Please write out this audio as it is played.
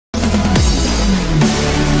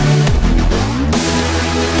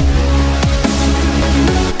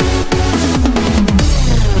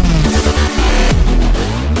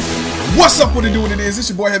up, what it do, what it is? It's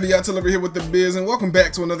your boy Heavy Yachtilla here with the biz, and welcome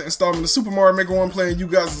back to another installment of Super Mario Maker 1 playing you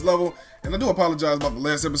guys' level. And I do apologize about the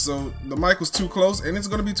last episode. The mic was too close, and it's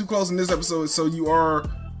going to be too close in this episode, so you are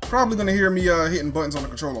probably going to hear me hitting buttons on the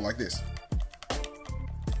controller like this.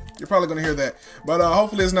 You're probably going to hear that, but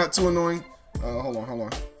hopefully it's not too annoying. Hold on.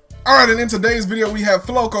 Alright, and in today's video we have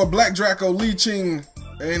Floco, Black Draco, Lee Ching,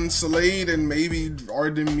 and Slade, and maybe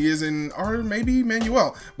Artemisin, or maybe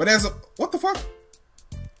Manuel. But as a... what the fuck?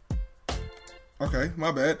 Okay,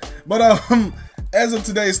 my bad. But as of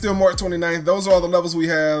today, it's still March 29th. Those are all the levels we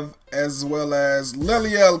have, as well as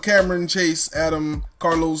Leliel, Cameron, Chase, Adam,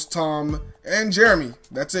 Carlos, Tom, and Jeremy.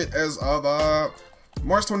 That's it as of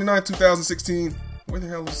March 29th, 2016. Where the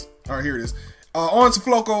hell is... alright, here it is. On to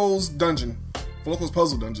Floco's dungeon. Floco's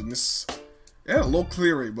puzzle dungeon. This... yeah, a little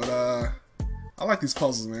clearer, but I like these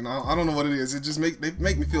puzzles, man. I don't know what it is. It just they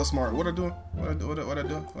make me feel smart. What I do? What I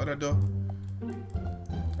do?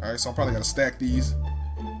 Alright, so I probably gotta stack these.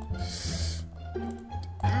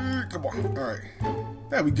 Come on. Alright.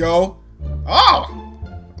 There we go. Oh!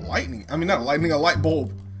 Lightning. I mean, not lightning, a light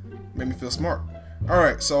bulb. Made me feel smart.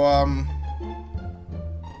 Alright, so,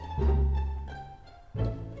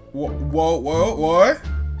 what?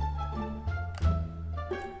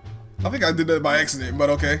 I think I did that by accident, but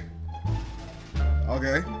okay.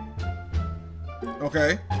 Okay.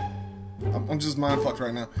 I'm just mind fucked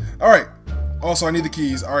right now. Alright. Also, I need the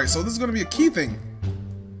keys. Alright, so this is gonna be a key thing.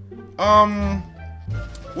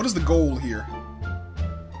 What is the goal here?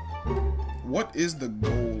 What is the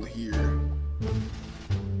goal here?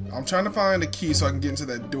 I'm trying to find a key so I can get into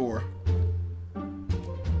that door.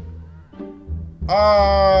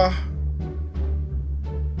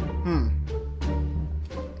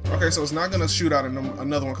 Okay, so it's not gonna shoot out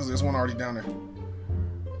another one because there's one already down there.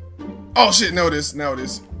 Oh shit, now it is.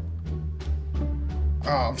 Oh,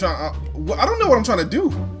 I'm trying. I don't know what I'm trying to do.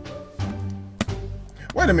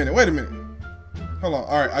 Wait a minute. Hold on.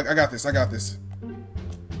 All right, I got this. Oh,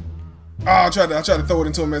 I tried to throw it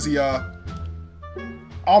into him as he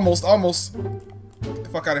almost. Get the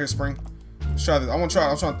fuck out of here, Spring. Let's try this. I'm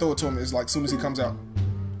trying to throw it to him as soon as he comes out.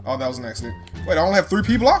 Oh, that was an accident. Wait, I only have 3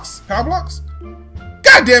 power blocks.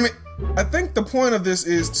 God damn it! I think the point of this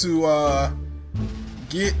is to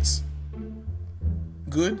get.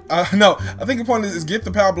 Good? No, I think the point is get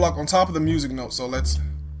the power block on top of the music note, so let's...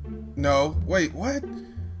 no, wait, what?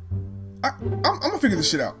 I'm gonna figure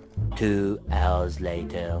this shit out. 2 hours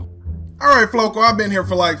later. Alright, Floco, I've been here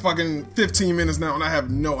for like fucking 15 minutes now, and I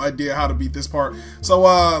have no idea how to beat this part. So,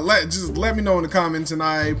 just let me know in the comments, and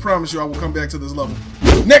I promise you I will come back to this level.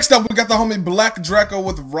 Next up, we got the homie Black Draco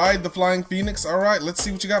with Ride the Flying Phoenix. Alright, let's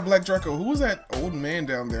see what you got, Black Draco. Who was that old man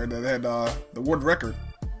down there that had the world record?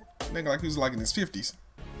 I think like he was like in his 50s.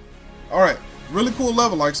 Alright, really cool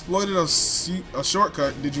level. I exploited a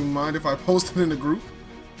shortcut. Did you mind if I posted in the group?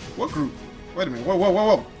 What group? Wait a minute.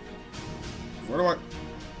 Whoa. Where do I...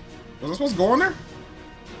 was I supposed to go on there?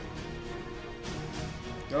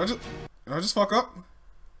 Did I just fuck up?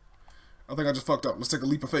 I think I just fucked up. Let's take a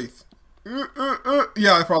leap of faith.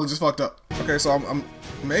 Yeah, I probably just fucked up. Okay, so I'm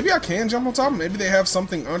maybe I can jump on top. Maybe they have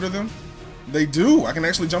something under them. They do. I can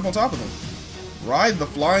actually jump on top of them. Ride the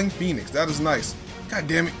Flying Phoenix. That is nice. God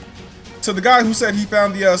damn it. To the guy who said he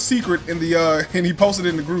found the secret in the and he posted it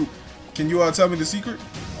in the group. Can you tell me the secret?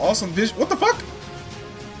 Awesome vision. What the fuck?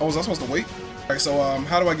 Oh, was I supposed to wait? Alright, so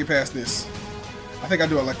how do I get past this? I think I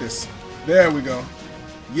do it like this. There we go.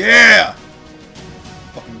 Yeah!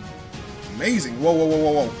 Fucking amazing. Whoa.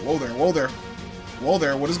 Whoa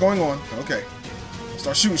there. What is going on? Okay.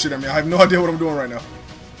 Start shooting shit at me. I have no idea what I'm doing right now.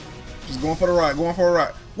 Just going for the ride. Whoa!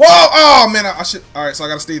 Oh man, I should. Alright, so I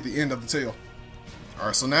gotta stay at the end of the tail.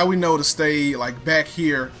 Alright, so now we know to stay like back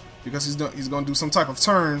here because he's gonna do some type of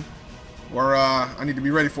turn where I need to be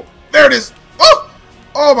ready for. There it is!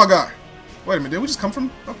 Oh my god! Wait a minute, did we just come from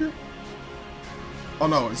up here? Oh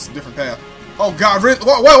no, it's a different path. Oh god, really?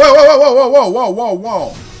 Whoa!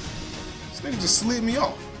 This nigga just slid me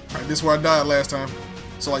off. Alright, this is where I died last time.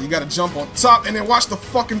 So like you gotta jump on top and then watch the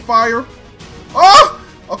fucking fire. Oh!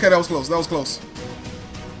 Okay, that was close.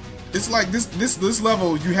 It's like this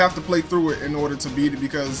level, you have to play through it in order to beat it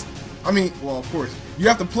because, I mean, well, of course, you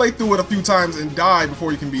have to play through it a few times and die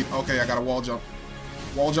before you can beat it. Okay, I got a wall jump.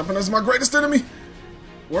 Wall jumping is my greatest enemy.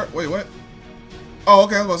 Wait, what? Oh,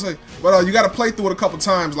 okay, I was about to say. But you got to play through it a couple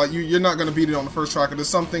times. Like, you're not going to beat it on the first try. There's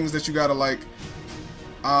some things that you got to, like,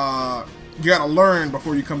 you got to learn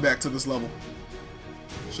before you come back to this level.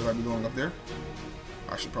 Should I be going up there?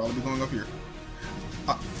 I should probably be going up here.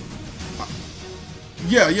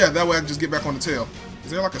 Yeah, that way I can just get back on the tail. Is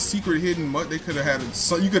there like a secret hidden mud? They could have had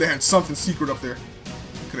you could have had something secret up there.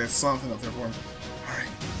 Could have had something up there for me. Alright.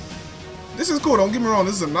 This is cool. Don't get me wrong.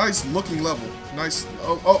 This is a nice looking level. Nice.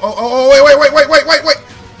 Wait.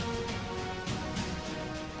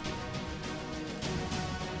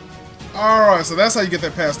 Alright, so that's how you get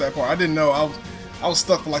that past that part. I didn't know. I was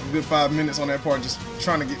stuck for like a good 5 minutes on that part, just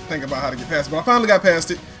trying to think about how to get past it. But I finally got past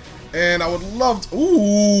it, and I would love to.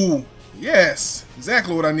 Ooh, yes,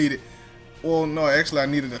 exactly what I needed. Well, no, actually, I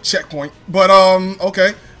needed a checkpoint. But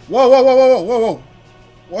okay. Whoa.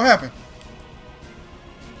 What happened?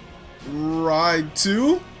 Ride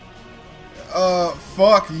 2?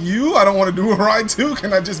 Fuck you. I don't want to do a ride 2.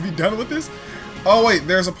 Can I just be done with this? Oh wait,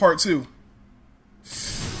 there's a part 2.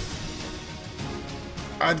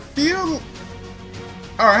 I feel.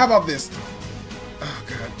 Alright, how about this? Oh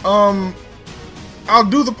god. I'll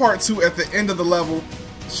do the part 2 at the end of the level.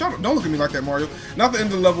 Shut up, don't look at me like that, Mario. Not the end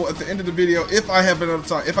of the level, at the end of the video, if I have enough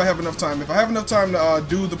time. If I have enough time to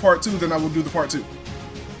do the part 2, then I will do the part 2.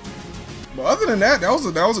 But other than that, that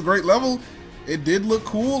was a great level. It did look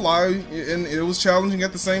cool, and it was challenging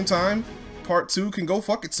at the same time. Part 2 can go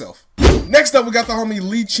fuck itself. Next up, we got the homie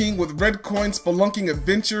Lee Ching with Red Coin Spelunking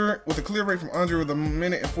Adventure with a clear rate from under with 1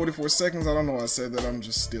 minute and 44 seconds. I don't know why I said that. I'm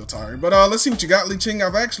just still tired. But let's see what you got, Lee Ching.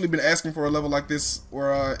 I've actually been asking for a level like this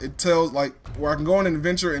where it tells like where I can go on an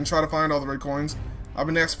adventure and try to find all the red coins. I've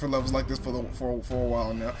been asking for levels like this for a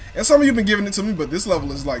while now, and some of you have been giving it to me. But this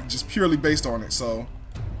level is like just purely based on it. So,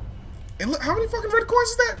 and look, how many fucking red coins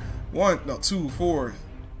is that? 1, no, 2, 4.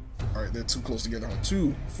 All right, they're too close together.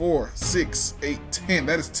 2, 4, 6, 8, 10.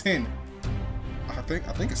 That is 10. I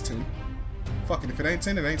think it's 10. Fuck it, if it ain't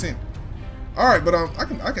 10, it ain't 10. All right, but I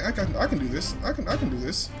can do this. I can do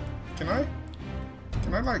this. Can I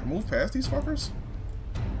like move past these fuckers?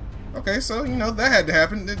 Okay, so you know that had to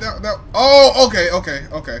happen. Oh, okay.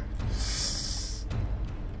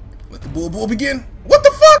 Let the bull begin. What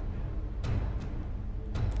the fuck?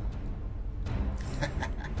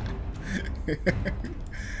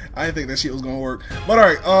 I didn't think that shit was gonna work. But all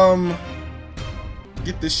right,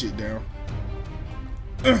 get this shit down.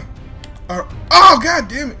 Oh god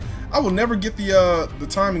damn it! I will never get the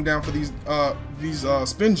timing down for these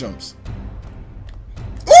spin jumps.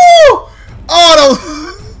 Ooh!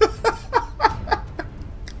 Oh,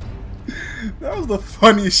 that was the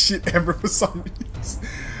funniest shit ever for some reason.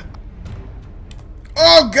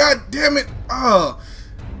 Oh god damn it!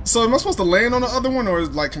 So am I supposed to land on the other one, or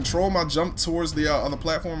like control my jump towards the other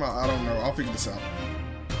platform? I don't know. I'll figure this out.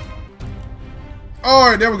 All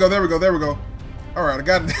right, there we go. All right, I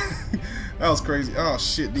got it. That was crazy. Oh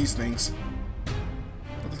shit, these things.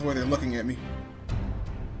 Look at the way they're looking at me.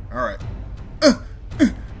 All right.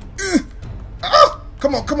 Oh,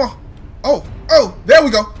 come on. Oh, there we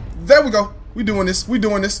go. We doing this.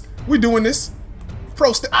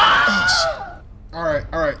 Pro step. Oh shit. All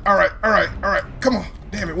right. Come on.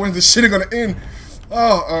 Damn it, when's this shit gonna end?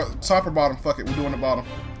 Oh, top or bottom? Fuck it, we're doing the bottom.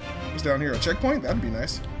 What's down here? A checkpoint? That'd be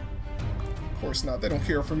nice. Of course not. They don't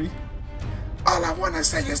care for me. All I want to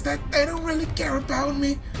say is that they don't really care about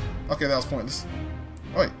me. Okay, that was pointless.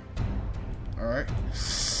 Wait. Alright.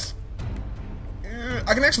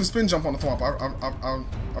 I can actually spin jump on the thwomp.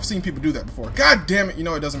 I've seen people do that before. God damn it. You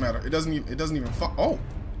know, it doesn't matter. It doesn't even fuck. Oh.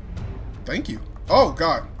 Thank you. Oh,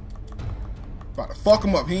 God. About to fuck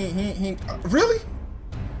him up. He really?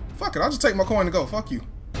 Fuck it. I'll just take my coin and go. Fuck you.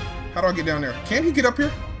 How do I get down there? Can he get up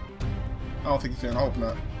here? I don't think he can. I hope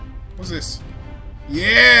not. What's this?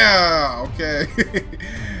 Yeah, okay.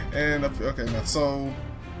 And okay, now so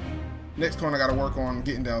next coin I gotta work on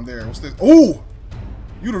getting down there. What's this? Oh,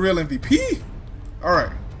 you the real MVP. All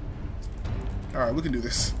right, we can do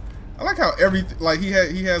this. I like how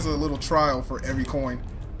he has a little trial for every coin.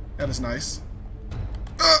 That is nice.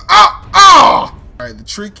 All right, the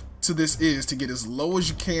trick to this is to get as low as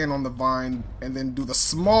you can on the vine and then do the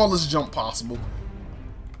smallest jump possible.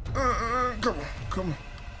 Come on.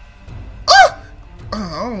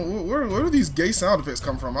 I don't know, where do these gay sound effects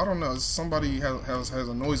come from? I don't know. Somebody has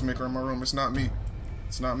a noisemaker in my room. It's not me.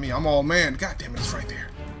 I'm all man. God damn it, it's right there.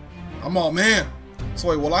 I'm all man. So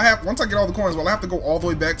wait, once I get all the coins, will I have to go all the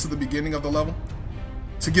way back to the beginning of the level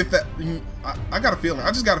to get that? I got a feeling.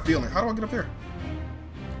 I just got a feeling. How do I get up there?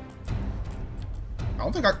 I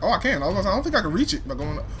don't think I can. I don't think I can reach it by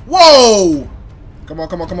going up. Whoa! Come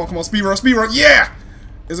on. Speed run. Yeah!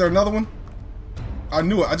 Is there another one? I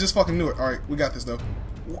knew it. I just fucking knew it. Alright, we got this though.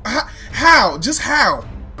 How? Just how?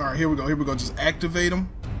 Alright, here we go. Just activate them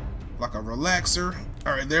like a relaxer.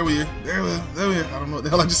 Alright, there we are. I don't know what the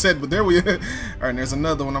hell I just said, but there we are. Alright, there's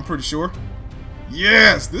another one, I'm pretty sure.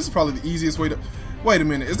 Yes! This is probably the easiest way to... Wait a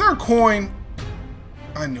minute. Is there a coin?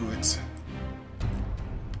 I knew it.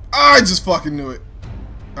 I just fucking knew it.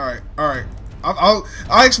 Alright. I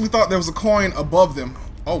actually thought there was a coin above them.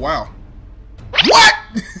 Oh, wow. What?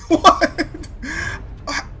 What?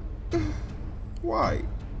 Why?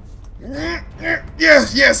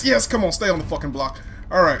 Yes, yes, yes. Come on, stay on the fucking block.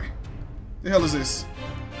 All right. The hell is this?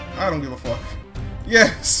 I don't give a fuck.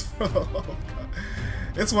 Yes. For the love of God.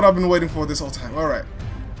 It's what I've been waiting for this whole time. All right.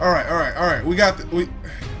 All right. All right. All right. We got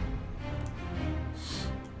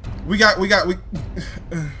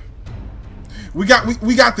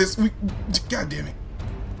this. God damn it.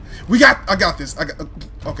 I got this.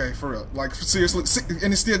 Okay, for real. Like, seriously.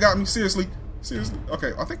 And it still got me. Seriously. Seriously.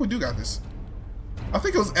 Okay, I think we do got this. I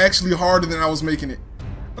think it was actually harder than I was making it.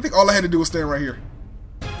 I think all I had to do was stand right here.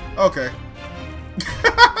 Okay.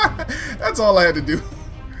 That's all I had to do.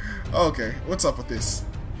 Okay, what's up with this?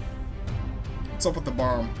 What's up with the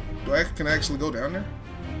bomb? Can I actually go down there?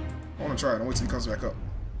 I want to try it. I'll wait till he comes back up.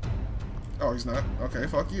 Oh, he's not. Okay,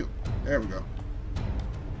 fuck you. There we go.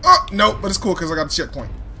 Oh, nope, but it's cool because I got the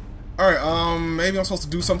checkpoint. Alright, maybe I'm supposed to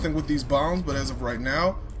do something with these bombs, but as of right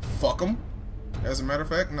now, fuck them. As a matter of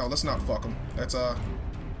fact, no, let's not fuck them. That's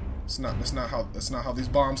not how these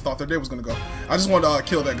bombs thought their day was gonna go. I just wanted to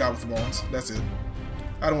kill that guy with the bombs. That's it.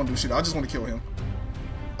 I don't want to do shit. I just want to kill him.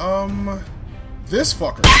 This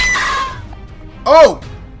fucker. Oh!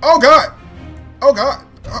 Oh god! Oh god!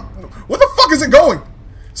 Where the fuck is it going?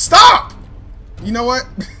 Stop! You know what?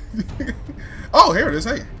 Oh, here it is.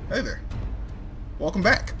 Hey, hey there. Welcome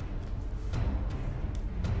back.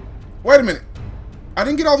 Wait a minute. I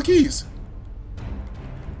didn't get all the keys.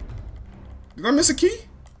 Did I miss a key?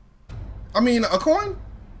 I mean, a coin?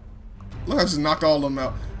 Look, I just knocked all of them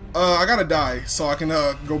out. I gotta die so I can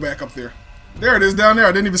go back up there. There it is down there.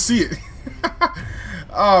 I didn't even see it.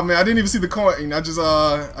 Oh man, I didn't even see the coin. I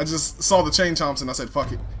just saw the chain chomps and I said,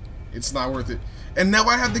 fuck it. It's not worth it. And now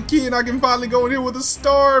I have the key and I can finally go in here with a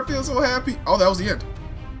star. I feel so happy. Oh, that was the end.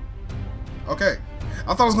 Okay.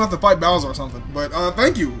 I thought I was gonna have to fight Bowser or something. But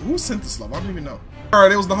thank you. Who sent this level? I don't even know.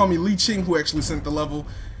 Alright, it was the homie Lee Ching who actually sent the level.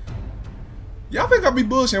 Y'all think I'll be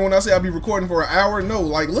bullshitting when I say I'll be recording for an hour? No,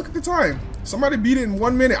 like, look at the time. Somebody beat it in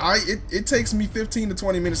 1 minute. It takes me 15 to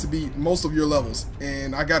 20 minutes to beat most of your levels.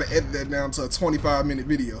 And I gotta edit that down to a 25-minute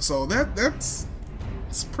video. So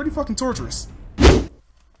it's pretty fucking torturous.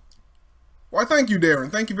 Why, thank you, Darren.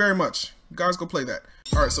 Thank you very much. You guys go play that.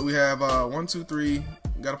 Alright, so we have 1, 2, 3.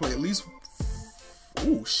 Gotta play at least...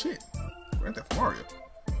 Ooh, shit. Grand Theft Mario.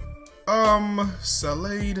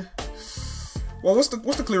 Salade... Well, what's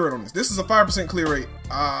the clear rate on this? This is a 5% clear rate.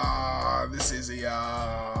 This is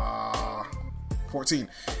a 14.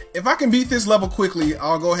 If I can beat this level quickly,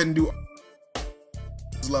 I'll go ahead and do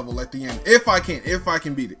this level at the end. If I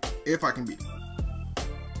can beat it. If I can beat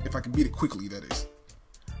it quickly, that is.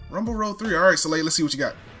 Rumble Road 3. All right, Soleil, let's see what you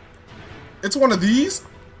got. It's one of these.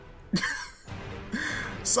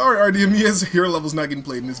 Sorry, RDMES, your level's not getting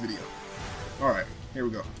played in this video. All right, here we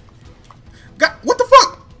go. What the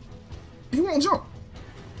fuck? He won't jump.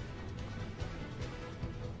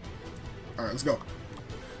 Alright, let's go.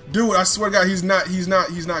 Dude, I swear to God, he's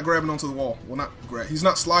not grabbing onto the wall. Well, not grab. He's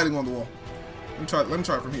not sliding on the wall. Let me try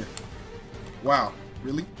it from here. Wow.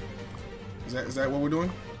 Really? Is that what we're doing?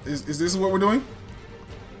 Is this what we're doing?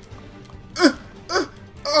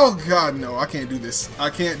 Oh God, no. I can't do this. I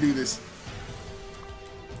can't do this.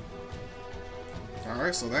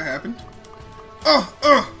 Alright, so that happened.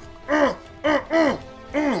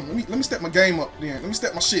 Let me step my game up then. Let me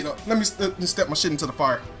step my shit up. Let me step my shit into the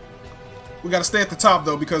fire. We gotta stay at the top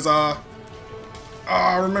though because I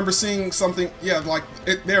remember seeing something. Yeah, like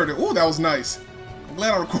there it is. Ooh, that was nice. I'm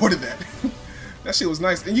glad I recorded that. That shit was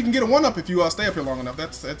nice. And you can get a 1-up if you stay up here long enough.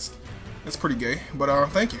 That's pretty gay. But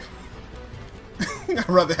thank you. I'd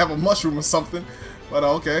rather have a mushroom or something. But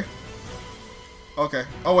okay. Okay.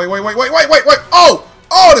 Oh wait. Oh,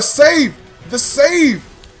 the save.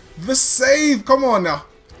 The save! Come on now.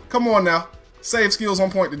 Come on now. Save skills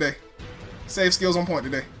on point today. Save skills on point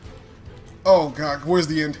today. Oh god, where's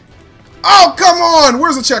the end? Oh, come on!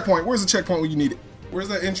 Where's the checkpoint? Where's the checkpoint when you need it? Where's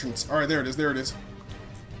that entrance? Alright, there it is, there it is.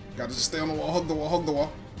 Gotta just stay on the wall, hug the wall, hug the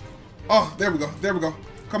wall. Oh, there we go, there we go.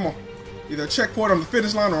 Come on. Either a checkpoint on the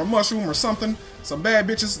finish line or a mushroom or something. Some bad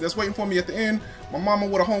bitches that's waiting for me at the end. My mama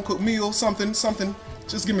with a home-cooked meal, something.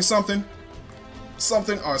 Just give me something.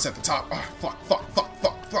 Something. Oh, it's at the top. Oh, fuck.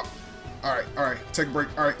 Alright, take a break.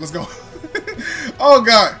 Alright, let's go. Oh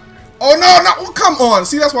god. Oh no, oh, come on.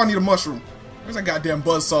 See, that's why I need a mushroom. Where's that goddamn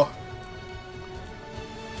buzzsaw?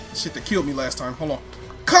 Shit that killed me last time. Hold on.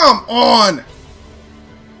 Come on!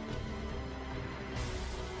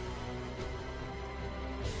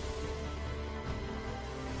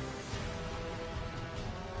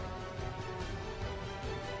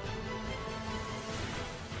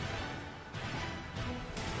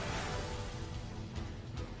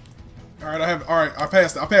 Alright, I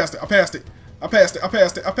passed it. I passed it. I passed it. I passed it. I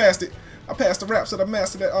passed it. I passed it. I passed the rap, so I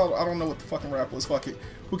mastered that. Oh, I don't know what the fucking rap was. Fuck it.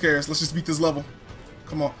 Who cares? Let's just beat this level.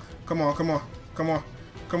 Come on. Come on. Come on. Come on.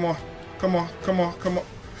 Come on. Come on. Come on. Come on.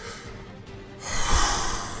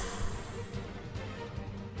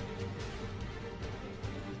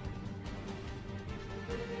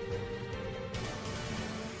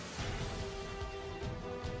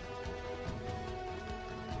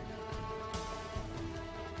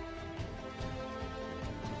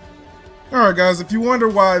 Alright guys, if you wonder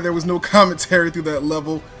why there was no commentary through that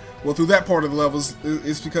level, well through that part of the levels,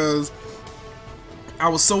 it's because I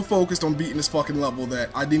was so focused on beating this fucking level that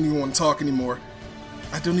I didn't even want to talk anymore.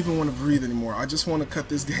 I don't even want to breathe anymore. I just want to cut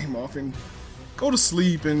this game off and go to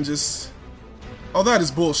sleep and just... Oh, that is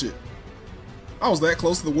bullshit. I was that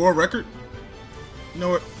close to the world record. You know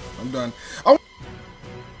what? I'm done.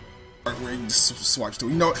 Where he just swipes to.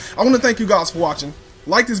 You know what? I want to thank you guys for watching.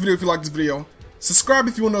 Like this video if you like this video. Subscribe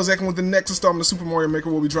if you want to know exactly when the next installment of Super Mario Maker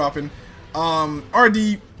will be dropping.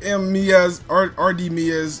 RD Mia's,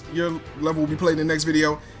 your level will be played in the next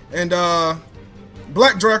video. And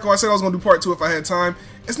Black Draco, I said I was gonna do part 2 if I had time.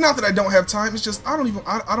 It's not that I don't have time, it's just I don't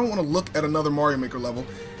want to look at another Mario Maker level.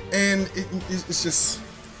 And it's just,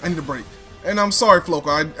 I need a break. And I'm sorry,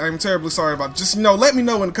 Floco, I'm terribly sorry about it. Just, you know, let me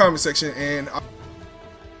know in the comment section and I'll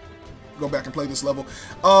go back and play this level.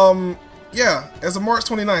 Yeah, as of March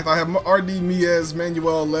 29th, I have RD, Miaz,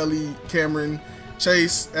 Manuel, Lely, Cameron,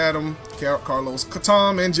 Chase, Adam, Carlos,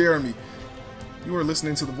 Tom, and Jeremy. You are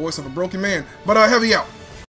listening to the voice of a broken man. But Heavy out.